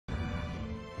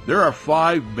There are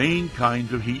 5 main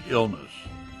kinds of heat illness,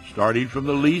 starting from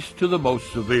the least to the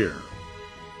most severe.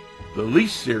 The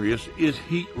least serious is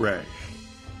heat rash.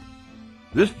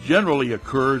 This generally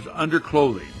occurs under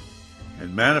clothing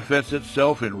and manifests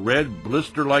itself in red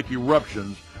blister-like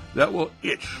eruptions that will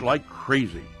itch like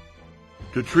crazy.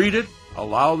 To treat it,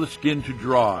 allow the skin to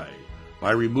dry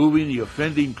by removing the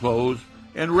offending clothes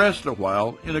and rest a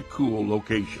while in a cool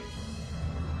location.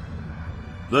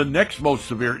 The next most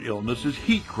severe illness is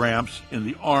heat cramps in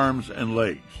the arms and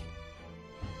legs.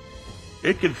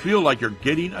 It can feel like you're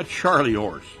getting a Charlie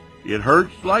horse. It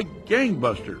hurts like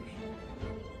gangbusters.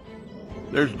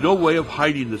 There's no way of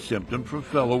hiding the symptom from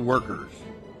fellow workers.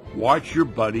 Watch your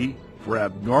buddy for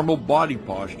abnormal body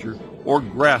posture or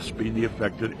grasping the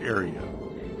affected area.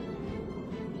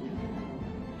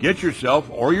 Get yourself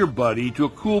or your buddy to a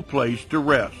cool place to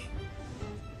rest.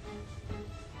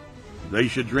 They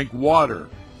should drink water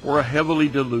or a heavily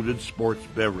diluted sports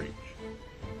beverage.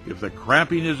 If the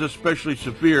cramping is especially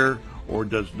severe or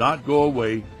does not go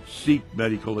away, seek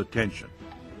medical attention.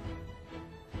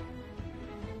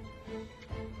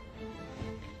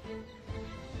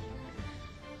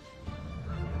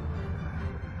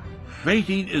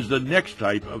 Fainting is the next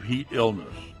type of heat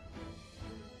illness.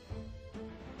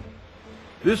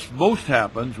 This most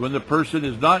happens when the person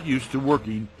is not used to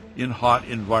working in hot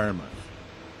environments.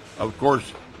 Of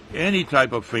course, any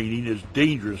type of fainting is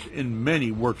dangerous in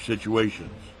many work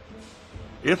situations.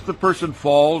 If the person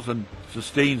falls and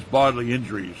sustains bodily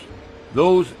injuries,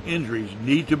 those injuries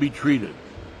need to be treated,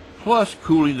 plus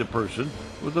cooling the person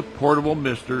with a portable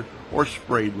mister or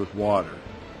sprayed with water.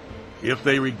 If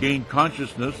they regain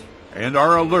consciousness and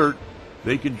are alert,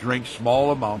 they can drink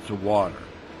small amounts of water.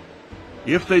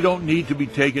 If they don't need to be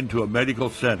taken to a medical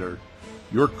center,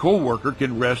 your coworker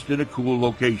can rest in a cool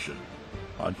location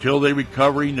until they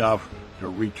recover enough to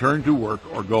return to work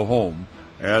or go home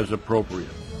as appropriate.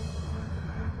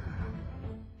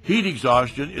 Heat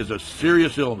exhaustion is a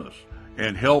serious illness,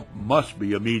 and help must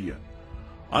be immediate.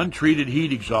 Untreated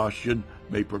heat exhaustion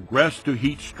may progress to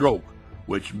heat stroke,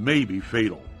 which may be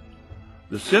fatal.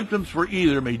 The symptoms for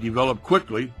either may develop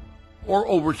quickly or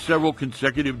over several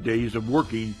consecutive days of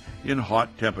working in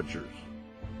hot temperatures.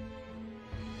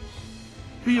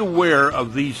 Be aware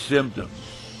of these symptoms: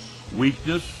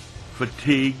 weakness,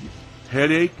 fatigue,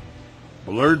 headache,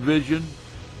 blurred vision,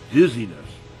 dizziness,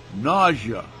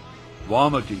 nausea,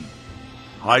 vomiting,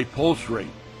 high pulse rate,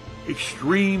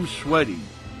 extreme sweating,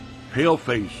 pale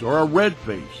face or a red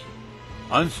face,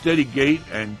 unsteady gait,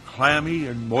 and clammy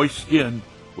and moist skin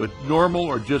with normal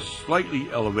or just slightly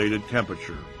elevated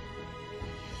temperature.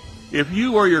 If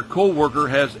you or your coworker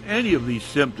has any of these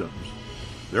symptoms,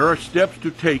 there are steps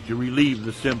to take to relieve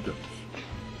the symptoms.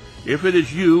 If it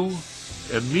is you,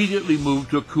 immediately move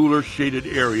to a cooler shaded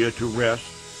area to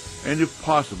rest and if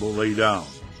possible lay down,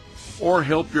 or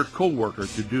help your coworker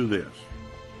to do this.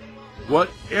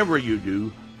 Whatever you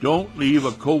do, don't leave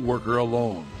a coworker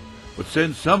alone, but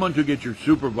send someone to get your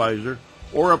supervisor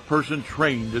or a person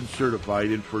trained and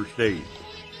certified in first aid.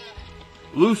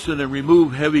 Loosen and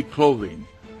remove heavy clothing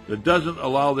that doesn't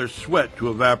allow their sweat to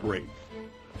evaporate.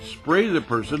 Spray the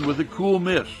person with a cool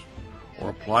mist or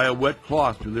apply a wet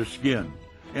cloth to their skin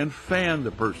and fan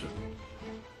the person.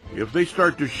 If they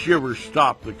start to shiver,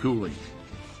 stop the cooling.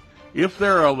 If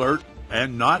they're alert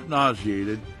and not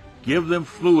nauseated, give them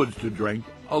fluids to drink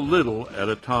a little at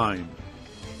a time.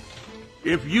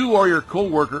 If you or your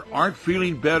coworker aren't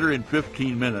feeling better in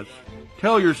 15 minutes,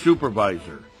 tell your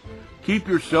supervisor. Keep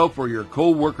yourself or your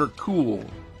coworker cool,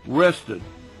 rested,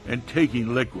 and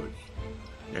taking liquids.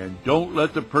 And don't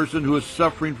let the person who is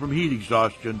suffering from heat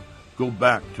exhaustion go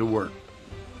back to work.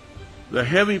 The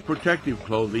heavy protective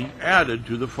clothing added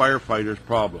to the firefighter's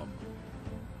problem.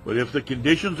 But if the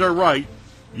conditions are right,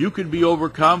 you can be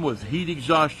overcome with heat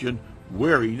exhaustion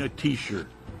wearing a t-shirt.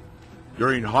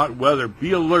 During hot weather,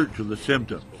 be alert to the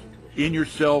symptoms, in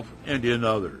yourself and in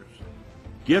others.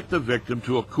 Get the victim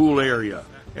to a cool area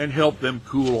and help them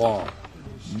cool off.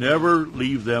 Never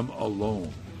leave them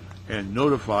alone, and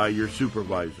notify your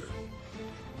supervisor.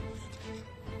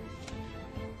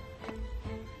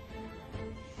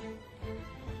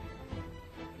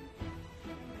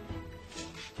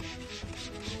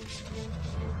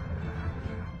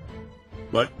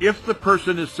 But if the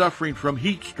person is suffering from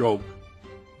heat stroke,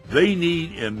 they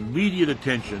need immediate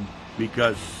attention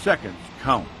because seconds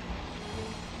count.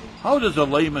 How does a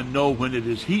layman know when it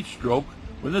is heat stroke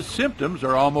when the symptoms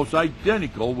are almost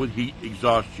identical with heat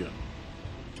exhaustion?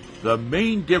 The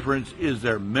main difference is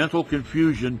their mental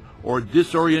confusion or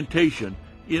disorientation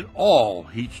in all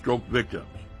heat stroke victims.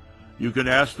 You can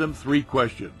ask them 3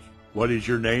 questions. What is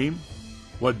your name?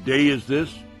 What day is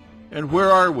this? And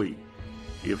where are we?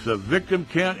 If the victim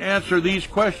can't answer these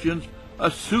questions,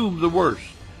 assume the worst.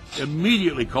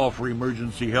 Immediately call for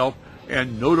emergency help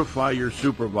and notify your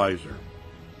supervisor.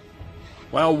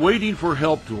 While waiting for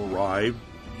help to arrive,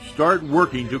 start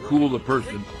working to cool the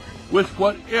person with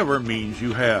whatever means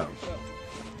you have.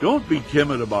 Don't be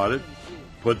timid about it.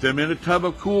 Put them in a tub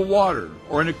of cool water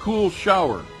or in a cool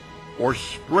shower, or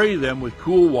spray them with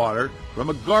cool water from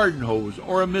a garden hose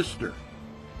or a mister.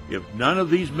 If none of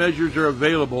these measures are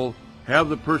available, have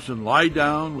the person lie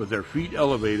down with their feet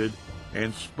elevated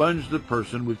and sponge the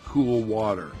person with cool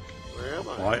water.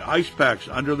 Apply ice packs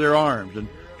under their arms and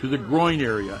to the groin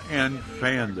area and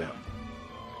fan them.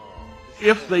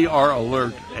 If they are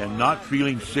alert and not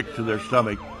feeling sick to their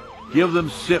stomach, give them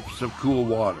sips of cool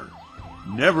water.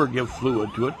 Never give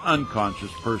fluid to an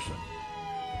unconscious person.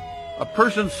 A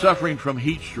person suffering from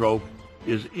heat stroke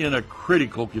is in a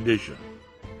critical condition.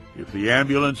 If the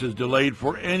ambulance is delayed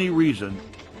for any reason,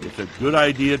 it's a good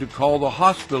idea to call the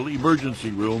hospital emergency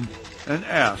room and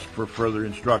ask for further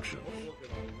instructions.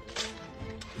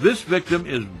 This victim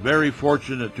is very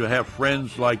fortunate to have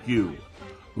friends like you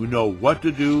who know what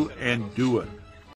to do and do it.